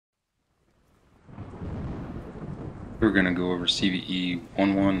We're going to go over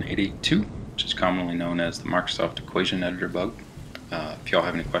CVE-11882, which is commonly known as the Microsoft Equation Editor bug. If y'all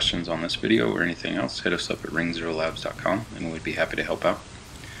have any questions on this video or anything else, hit us up at ringzerolabs.com and we'd be happy to help out.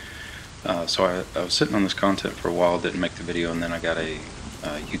 So I was sitting on this content for a while, didn't make the video, and then I got a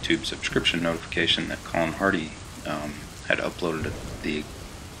YouTube subscription notification that Colin Hardy had uploaded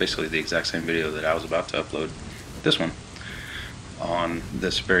basically the exact same video that I was about to upload, this one, on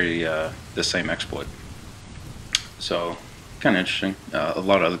this same exploit. So kind of interesting. A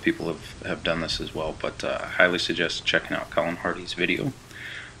lot of other people have done this as well, but I highly suggest checking out Colin Hardy's video.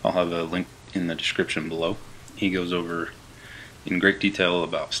 I'll have a link in the description below. He goes over in great detail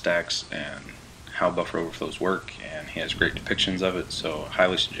about stacks and how buffer overflows work, and he has great depictions of it, so I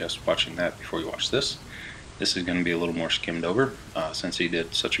highly suggest watching that before you watch this. This is going to be a little more skimmed over since he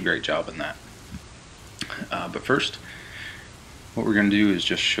did such a great job in that. But first, what we're going to do is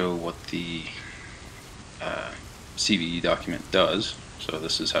just show what the CVE document does. So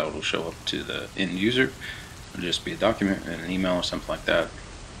this is how it will show up to the end user. It'll just be a document in an email or something like that.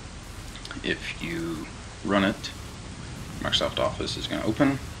 If you run it, Microsoft Office is going to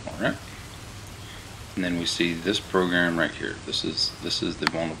open. Alright. And then we see this program right here. This is the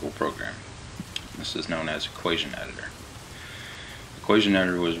vulnerable program. This is known as Equation Editor. Equation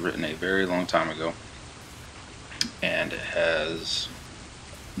Editor was written a very long time ago, and it has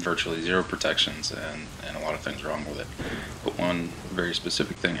virtually zero protections and a lot of things wrong with it. But one very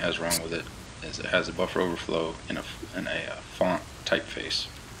specific thing it has wrong with it is it has a buffer overflow in a font typeface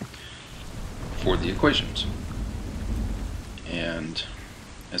for the equations. And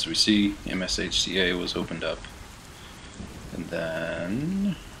as we see, MSHCA was opened up, and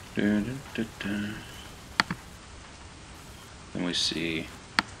then we see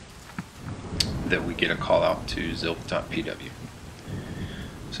that we get a call out to zilp.pw.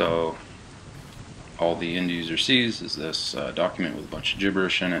 So all the end user sees is this document with a bunch of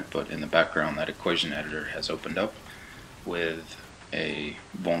gibberish in it, but in the background that equation editor has opened up with a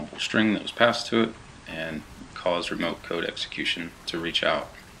vulnerable string that was passed to it and caused remote code execution to reach out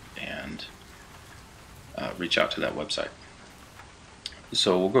and reach out to that website.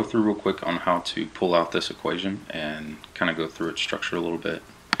 So we'll go through real quick on how to pull out this equation and kind of go through its structure a little bit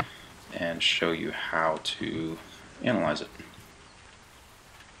and show you how to analyze it.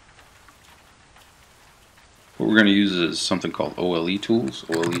 What we're going to use is something called OLE tools.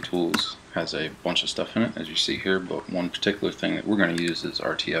 OLE tools has a bunch of stuff in it, as you see here, but one particular thing that we're going to use is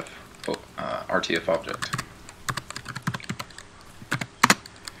RTF object.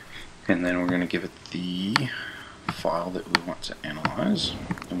 And then we're going to give it the file that we want to analyze.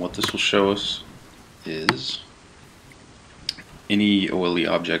 And what this will show us is any OLE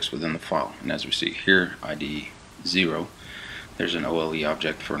objects within the file. And as we see here, ID 0, there's an OLE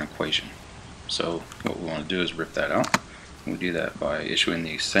object for an equation. So what we want to do is rip that out. We do that by issuing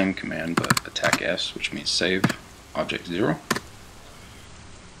the same command, but attack S, which means save object 0.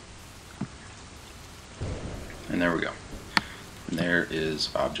 And there we go. And there is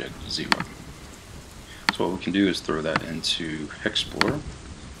object 0. So what we can do is throw that into Explorer.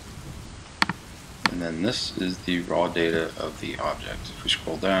 And then this is the raw data of the object. If we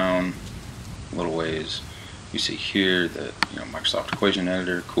scroll down a little ways, you see here that Microsoft Equation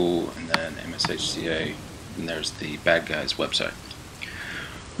Editor, cool, and then MSHCA, and there's the bad guy's website.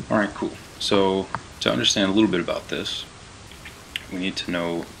 Alright, cool. So to understand a little bit about this, we need to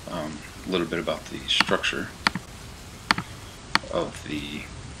know a little bit about the structure of the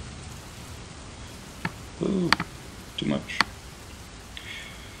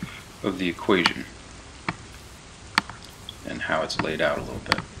of the equation and how it's laid out a little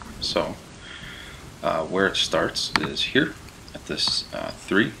bit. So where it starts is here at this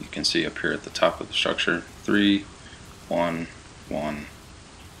 3. You can see up here at the top of the structure 3, 1, 1,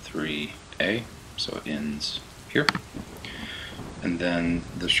 3A. So it ends here. And then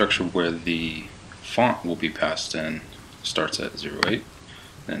the structure where the font will be passed in starts at 08,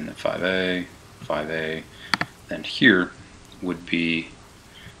 then 5A, 5A, and here would be,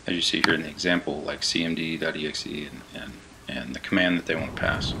 as you see here in the example, like cmd.exe and the command that they want to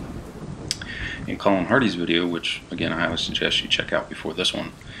pass. In Colin Hardy's video, which again I highly suggest you check out before this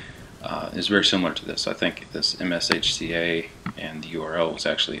one, is very similar to this. I think this MSHCA and the URL was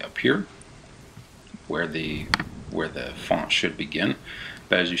actually up here where the font should begin,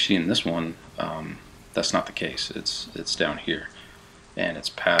 but as you see in this one, that's not the case. It's down here, and it's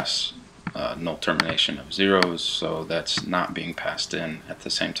past null termination of zeros, so that's not being passed in at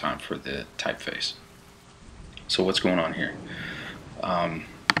the same time for the typeface. So what's going on here?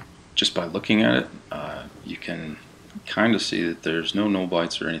 Just by looking at it, you can kind of see that there's no null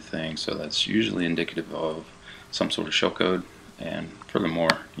bytes or anything, so that's usually indicative of some sort of shellcode. And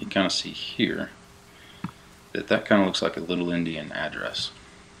furthermore, you kind of see here that kind of looks like a little Indian address.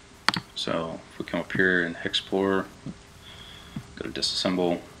 So if we come up here in Explorer, go to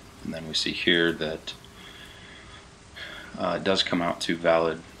disassemble, and then we see here that it does come out to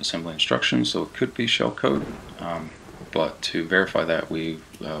valid assembly instructions, so it could be shellcode. But to verify that, we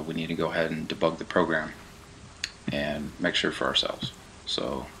need to go ahead and debug the program and make sure for ourselves.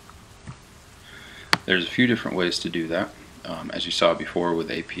 So there's a few different ways to do that. As you saw before with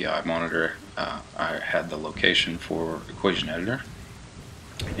API Monitor, I had the location for Equation Editor,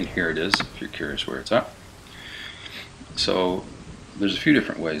 and here it is if you're curious where it's at. So there's a few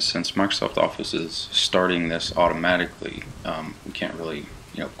different ways. Since Microsoft Office is starting this automatically, we can't really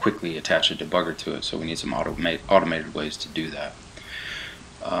quickly attach a debugger to it, so we need some automated ways to do that.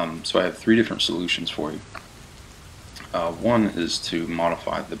 So I have three different solutions for you. One is to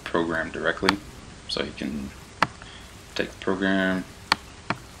modify the program directly, so you can take the program,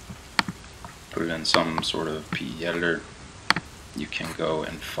 put it in some sort of PE editor. You can go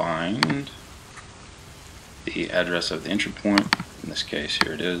and find the address of the entry point. In this case,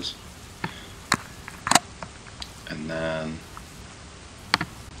 here it is. And then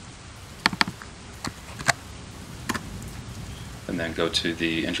go to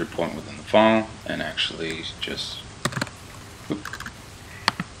the entry point within the file and actually just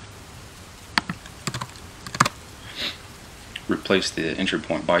replace the entry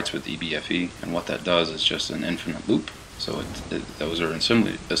point bytes with EBFE, and what that does is just an infinite loop. So those are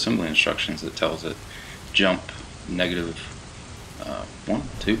assembly instructions that tells it jump negative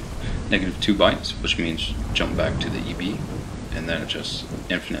 2 bytes, which means jump back to the EB, and then it just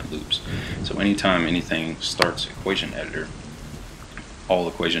infinite loops. So anytime anything starts Equation Editor, all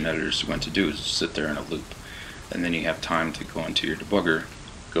Equation Editor is going to do is sit there in a loop, and then you have time to go into your debugger,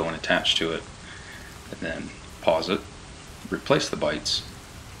 go and attach to it, and then pause it, replace the bytes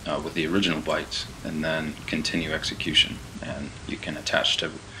with the original bytes, and then continue execution, and you can attach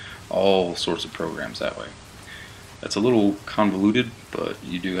to all sorts of programs that way. That's a little convoluted, but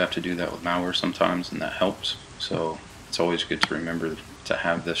you do have to do that with malware sometimes, and that helps. So it's always good to remember to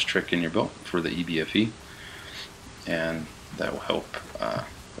have this trick in your belt for the EBFE, and that will help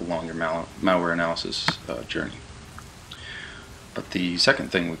along your malware analysis journey. But the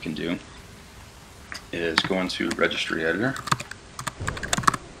second thing we can do is go into Registry Editor.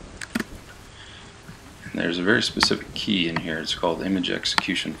 And there's a very specific key in here. It's called Image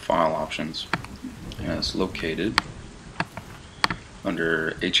Execution File Options, and it's located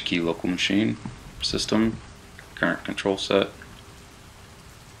under HKey Local Machine, System, Current Control Set,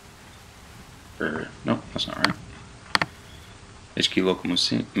 or no, that's not right. HKey Local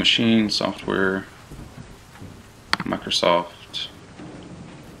Machine, Software, Microsoft,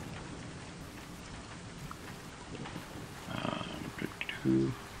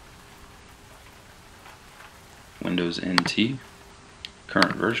 Windows NT,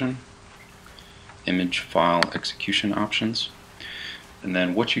 current version, image file execution options. And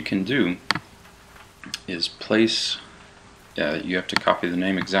then what you can do is place, you have to copy the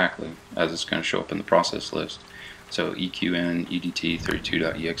name exactly as it's going to show up in the process list. So EQN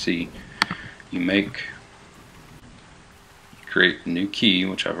edt32.exe, you create a new key,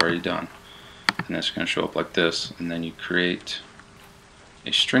 which I've already done, and that's going to show up like this, and then you create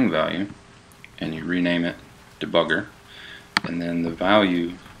a string value and you rename it debugger, and then the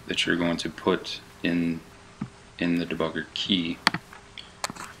value that you're going to put in the debugger key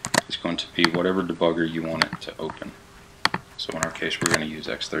is going to be whatever debugger you want it to open. So in our case, we're going to use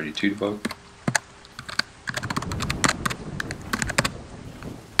X32 debug.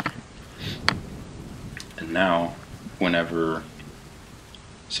 And now, whenever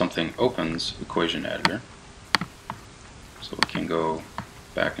something opens Equation Editor, so we can go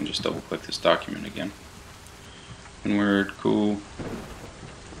back and just double click this document again. Word, cool.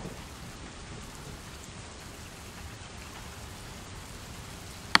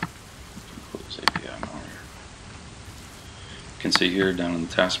 Close API Monitor. You can see here down in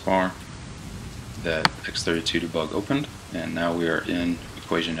the taskbar that X32 debug opened, and now we are in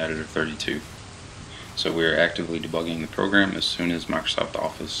Equation Editor 32. So we are actively debugging the program as soon as Microsoft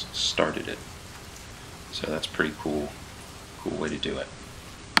Office started it. So that's pretty cool way to do it.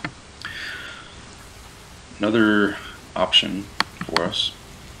 Another option for us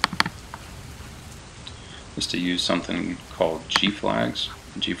is to use something called G-flags.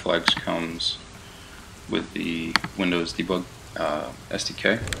 G-flags comes with the Windows Debug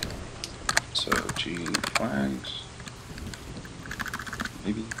SDK. So G-flags,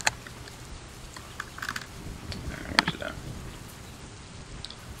 maybe. Where's it at?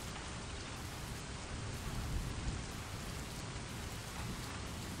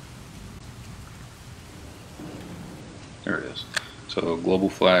 There it is. So global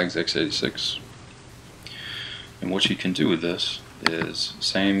flags x86. And what you can do with this is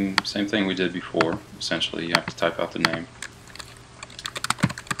same thing we did before. Essentially, you have to type out the name,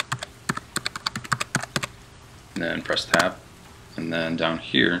 and then press tab, and then down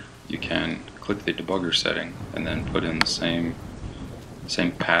here you can click the debugger setting and then put in the same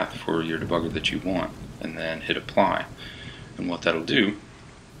path for your debugger that you want, and then hit apply. And what that'll do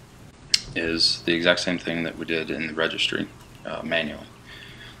is the exact same thing that we did in the registry manually.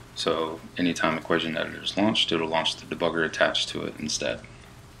 So anytime Equation Editor is launched, it'll launch the debugger attached to it instead.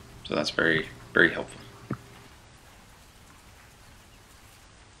 So that's very, very helpful.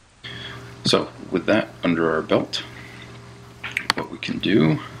 So with that under our belt, what we can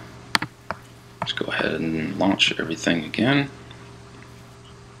do is go ahead and launch everything again.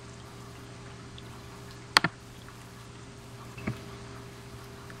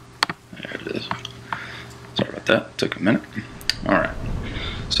 There it is. Sorry about that, took a minute. Alright,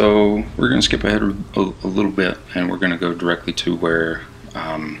 so we're going to skip ahead a little bit, and we're going to go directly to where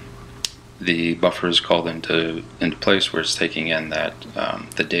the buffer is called into place, where it's taking in that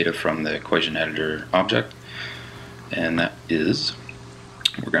the data from the Equation Editor object, and that is,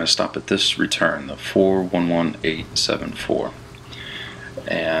 we're going to stop at this return, the 411874.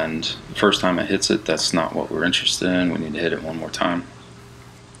 And the first time it hits it, that's not what we're interested in. We need to hit it one more time,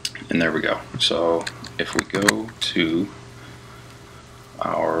 and there we go. So if we go to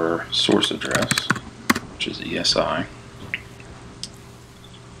our source address, which is ESI,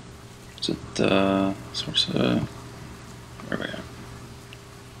 is it source? Where are we at?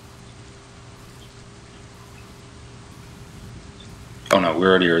 Oh no,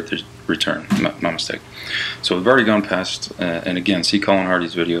 we're already at the return. My mistake. So we've already gone past, and again, see Colin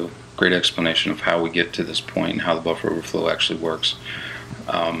Hardy's video. Great explanation of how we get to this point and how the buffer overflow actually works.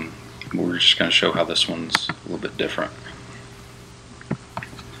 We're just going to show how this one's a little bit different.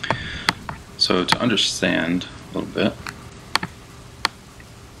 So to understand a little bit,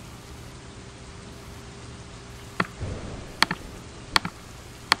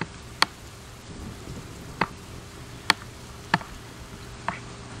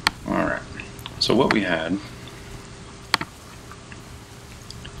 alright, so what we had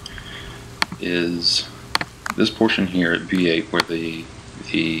is this portion here at B8 where the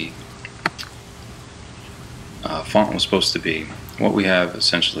font was supposed to be. What we have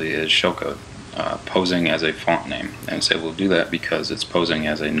essentially is shellcode posing as a font name, and say we'll do that because it's posing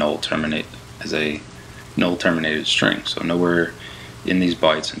as a null terminated string. So nowhere in these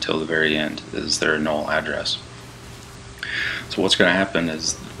bytes until the very end is there a null address. So what's going to happen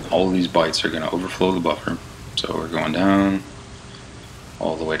is all of these bytes are going to overflow the buffer. So we're going down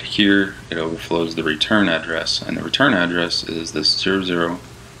all the way to here. It overflows the return address, and the return address is this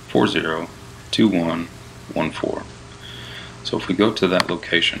 00402114. So if we go to that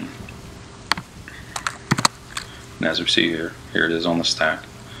location, and as we see here, here it is on the stack.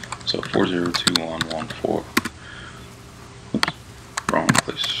 So 402114. Oops, wrong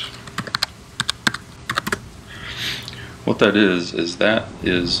place. What that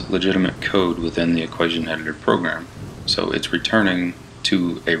is legitimate code within the Equation Editor program. So it's returning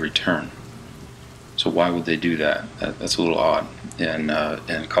to a return. So why would they do that? That's a little odd. In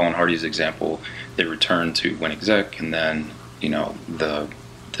Colin Hardy's example, they return to winexec, and then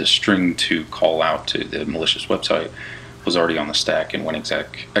the string to call out to the malicious website was already on the stack, and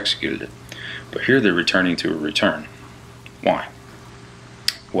winexec executed it. But here they're returning to a return. Why?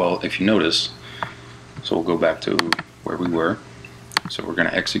 Well, if you notice, so we'll go back to where we were. So we're going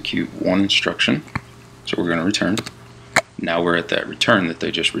to execute one instruction. So we're going to return. Now we're at that return that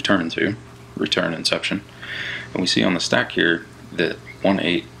they just returned to, return inception. And we see on the stack here that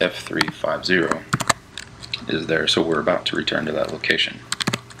 18F350 is there, so we're about to return to that location.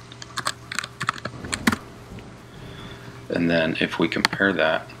 And then if we compare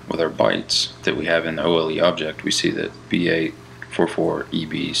that with our bytes that we have in the OLE object, we see that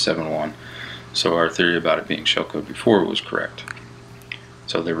B844EB71. So our theory about it being shellcode before was correct.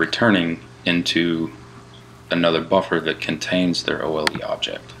 So they're returning into another buffer that contains their OLE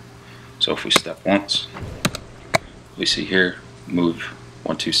object. So if we step once, we see here, move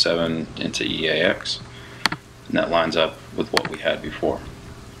 127 into EAX, and that lines up with what we had before.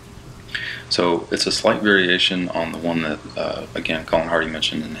 So it's a slight variation on the one that, again, Colin Hardy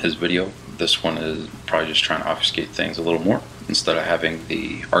mentioned in his video. This one is probably just trying to obfuscate things a little more. Instead of having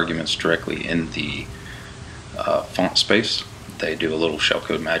the arguments directly in the font space, they do a little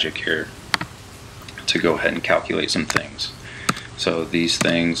shellcode magic here to go ahead and calculate some things. So these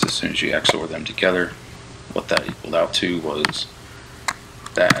things, as soon as you XOR them together, what that equaled out to was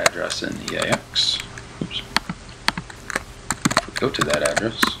that address in EAX. Oops. go to that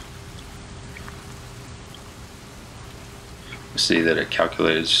address, we see that it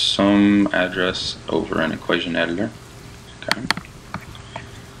calculated some address over an equation editor. Okay.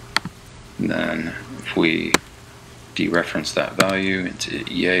 And then if we dereference that value into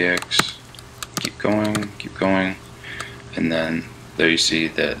EAX, keep going, and then there you see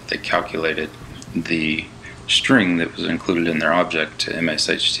that they calculated the string that was included in their object to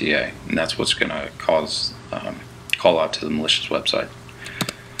MSHTA, and that's what's going to cause call out to the malicious website.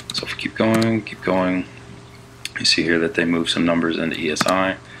 So if we keep going, you see here that they move some numbers into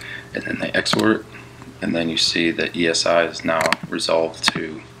ESI, and then they export it, and then you see that ESI is now resolved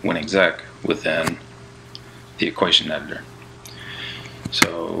to WinExec within the equation editor.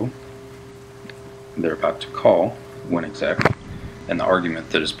 So they're about to call WinExec, and the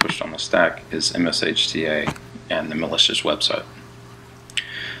argument that is pushed on the stack is MSHTA and the malicious website.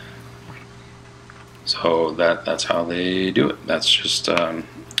 So that's how they do it. That's just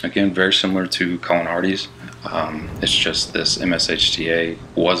again very similar to Colin Hardy's. It's just this MSHTA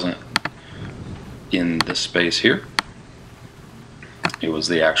wasn't in this space here. It was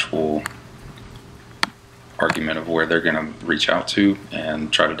the actual argument of where they're going to reach out to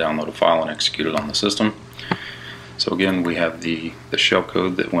and try to download a file and execute it on the system. So again, we have the shell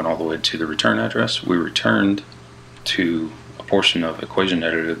code that went all the way to the return address. We returned to a portion of equation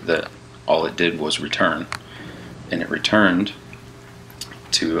editor that all it did was return, and it returned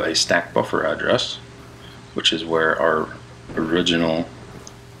to a stack buffer address, which is where our original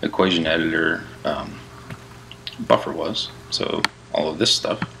equation editor buffer was. So all of this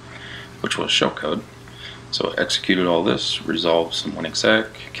stuff, which was shellcode. So it executed all this, resolved some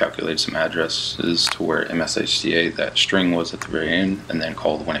WinExec, calculated some addresses to where MSHTA, that string, was at the very end, and then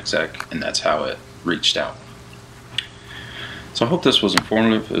called WinExec, and that's how it reached out. So I hope this was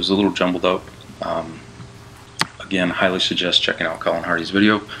informative. It was a little jumbled up. Again, highly suggest checking out Colin Hardy's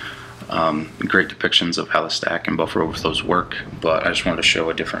video. Great depictions of how the stack and buffer overflows work, but I just wanted to show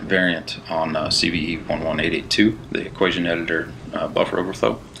a different variant on CVE-11882, the equation editor buffer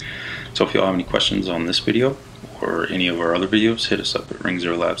overflow. So if you all have any questions on this video or any of our other videos, hit us up at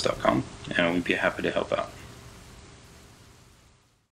ringzerolabs.com and we'd be happy to help out.